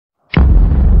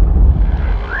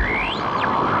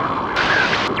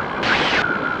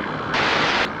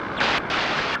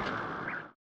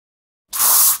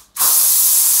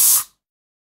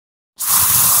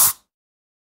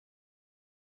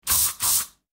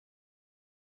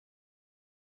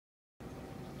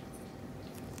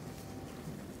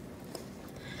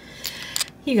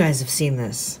You guys have seen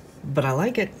this, but I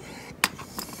like it.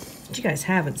 But you guys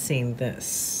haven't seen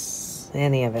this,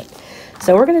 any of it.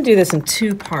 So we're gonna do this in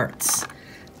two parts.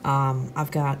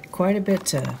 I've got quite a bit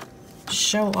to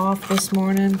show off this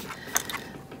morning,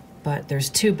 but there's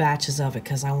two batches of it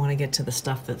because I want to get to the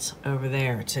stuff that's over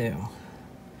there too.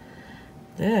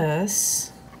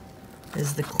 This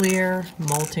is the clear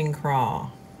molting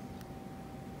craw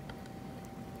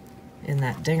in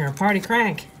that Dinger Party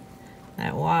Crank,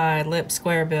 that wide lip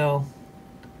square bill.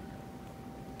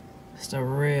 Just a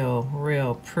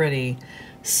real pretty,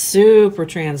 super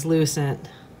translucent.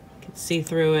 You can see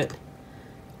through it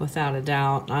without a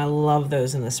doubt. I love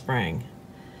those in the spring.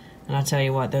 And I'll tell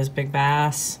you what, those big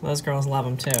bass, those girls love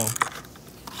them too.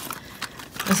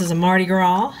 This is a Mardi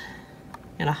Gras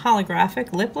in a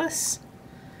holographic lipless.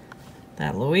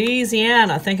 That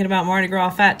Louisiana, thinking about Mardi Gras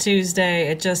Fat Tuesday.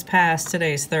 It just passed,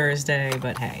 today's Thursday,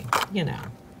 but hey, you know.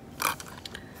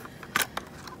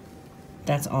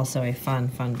 That's also a fun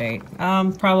bait.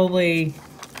 Probably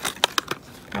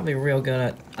real good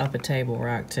at up a table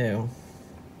rock too,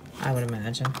 I would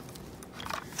imagine.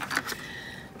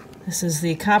 This is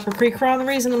the Copper Creek Craw. The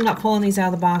reason I'm not pulling these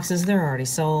out of the boxes, they're already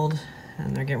sold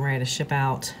and they're getting ready to ship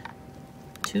out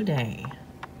today.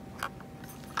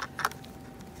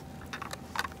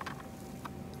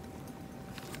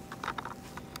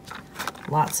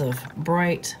 Lots of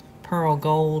bright pearl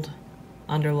gold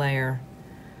underlayer,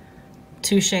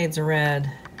 two shades of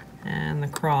red, and the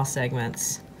craw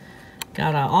segments.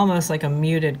 Got almost like a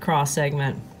muted craw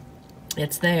segment.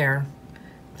 It's there,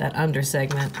 that under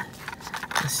segment.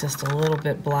 It's just a little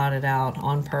bit blotted out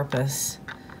on purpose.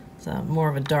 It's more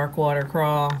of a dark water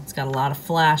craw. It's got a lot of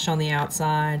flash on the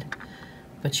outside,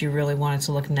 but you really want it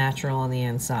to look natural on the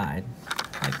inside.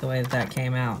 I like the way that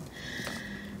came out.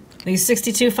 These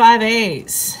 62.5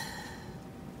 A's.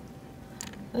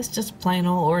 That's just a plain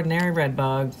old ordinary red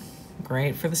bug.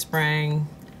 Great for the spring.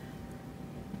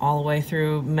 All the way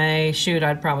through May. Shoot,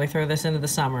 I'd probably throw this into the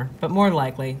summer, but more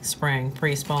likely spring,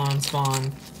 pre-spawn,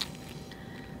 spawn.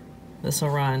 This will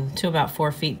run to about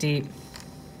 4 feet deep.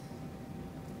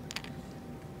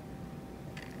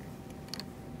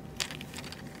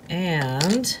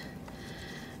 And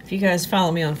if you guys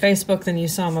follow me on Facebook, then you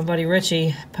saw my buddy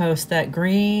Richie post that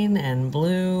green and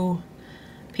blue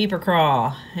peeper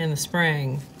craw in the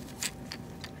spring.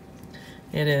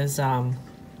 It is,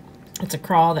 it's a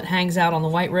craw that hangs out on the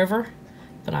White River,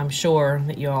 but I'm sure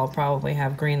that you all probably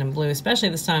have green and blue, especially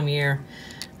this time of year.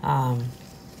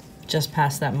 Just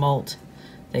past that molt,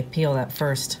 they peel that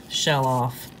first shell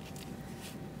off.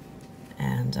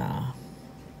 And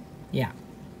yeah,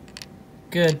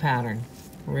 good pattern,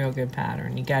 real good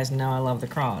pattern. You guys know I love the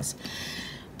craws.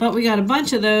 But we got a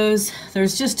bunch of those.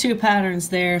 There's just two patterns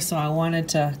there, so I wanted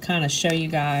to kind of show you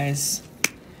guys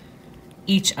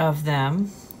each of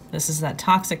them. This is that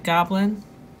Toxic Goblin.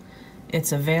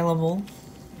 It's available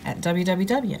at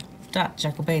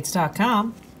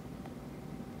www.jekyllbaits.com.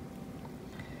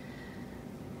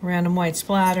 Random white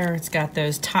splatter. It's got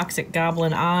those Toxic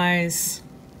Goblin eyes,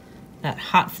 that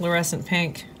hot fluorescent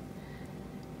pink,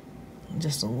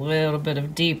 just a little bit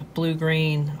of deep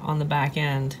blue-green on the back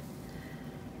end,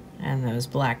 and those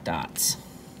black dots.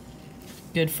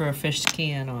 Good for a fish to key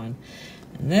in on.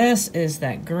 And this is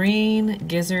that green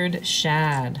gizzard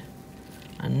shad.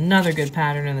 Another good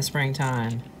pattern in the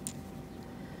springtime.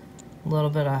 A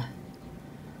little bit of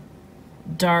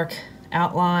dark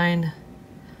outline,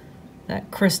 that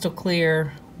crystal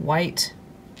clear white,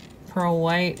 pearl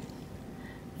white,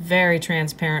 very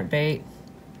transparent bait.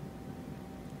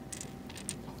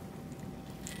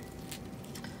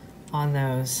 On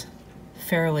those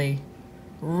fairly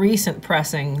recent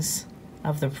pressings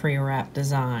of the pre-wrap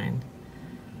design.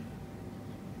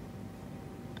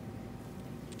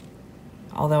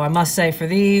 Although I must say for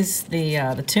these,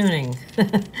 the tuning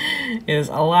is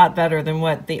a lot better than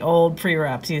what the old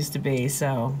pre-wraps used to be.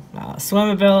 So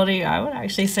swimmability, I would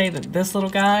actually say that this little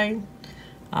guy,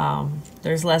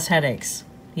 there's less headaches.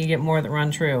 You get more that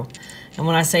run true. And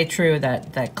when I say true,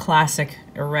 that classic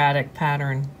erratic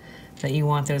pattern that you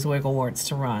want those wiggle warts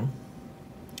to run.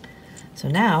 So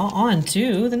now on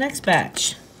to the next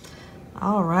batch.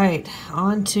 All right,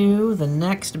 on to the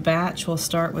next batch. We'll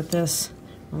start with this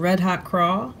Red Hot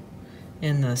Craw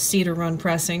in the Cedar Run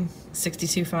pressing,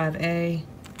 62.5A.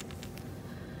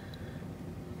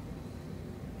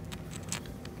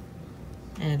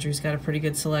 Andrew's got a pretty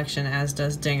good selection, as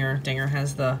does Dinger. Dinger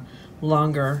has the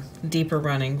longer, deeper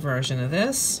running version of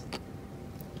this.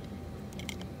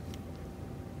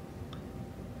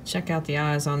 Check out the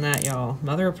eyes on that, y'all.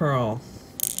 Mother of pearl.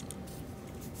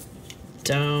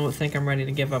 Don't think I'm ready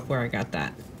to give up where I got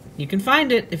that. You can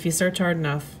find it if you search hard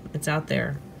enough. It's out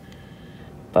there.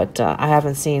 But I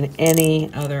haven't seen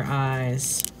any other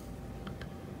eyes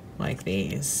like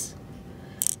these.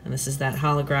 And this is that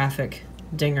holographic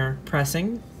dinger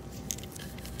pressing.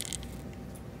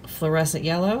 Fluorescent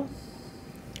yellow.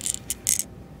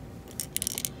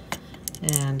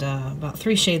 And about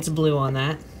 3 shades of blue on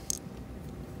that.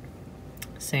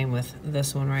 Same with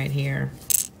this one right here.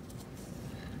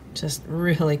 Just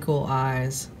really cool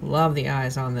eyes. Love the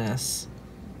eyes on this.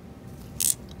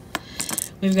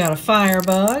 We've got a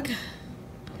firebug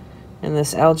in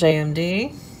this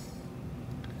LJMD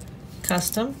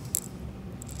custom.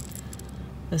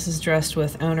 This is dressed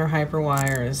with owner hyper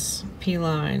wires,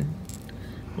 P-line.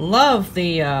 Love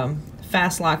the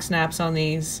fast lock snaps on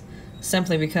these,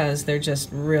 simply because they're just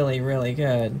really, really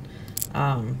good.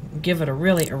 Give it a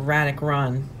really erratic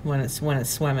run when it's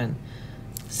swimming.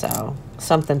 So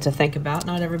something to think about.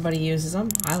 Not everybody uses them.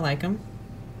 I like them.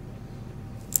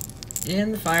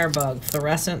 In the firebug,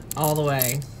 fluorescent all the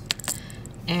way.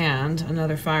 And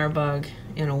another firebug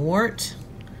in a wart.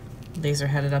 These are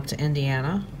headed up to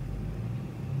Indiana.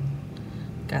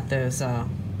 Got those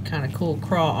kind of cool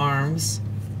crawl arms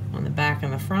on the back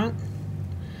and the front.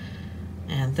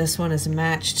 And this one is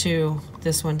matched to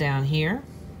this one down here.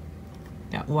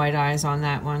 Got white eyes on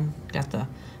that one. Got the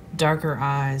darker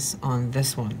eyes on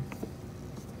this one.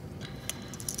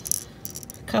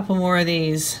 A couple more of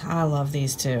these. I love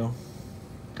these too.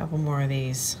 A couple more of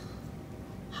these.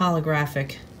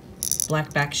 Holographic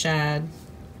blackback shad.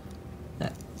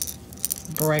 That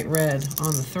bright red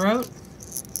on the throat.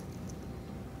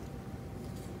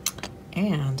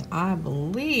 And I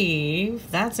believe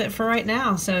that's it for right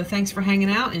now. So thanks for hanging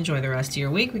out. Enjoy the rest of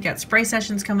your week. We got spray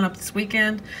sessions coming up this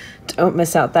weekend. Don't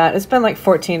miss out that. It's been like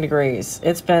 14 degrees.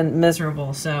 It's been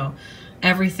miserable. So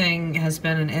everything has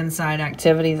been an inside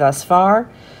activity thus far.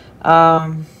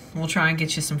 We'll try and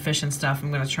get you some fish and stuff.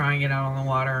 I'm going to try and get out on the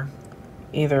water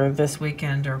either this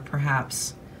weekend or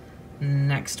perhaps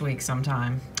next week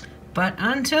sometime. But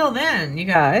until then, you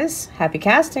guys, happy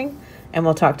casting. And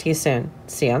we'll talk to you soon.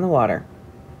 See you on the water.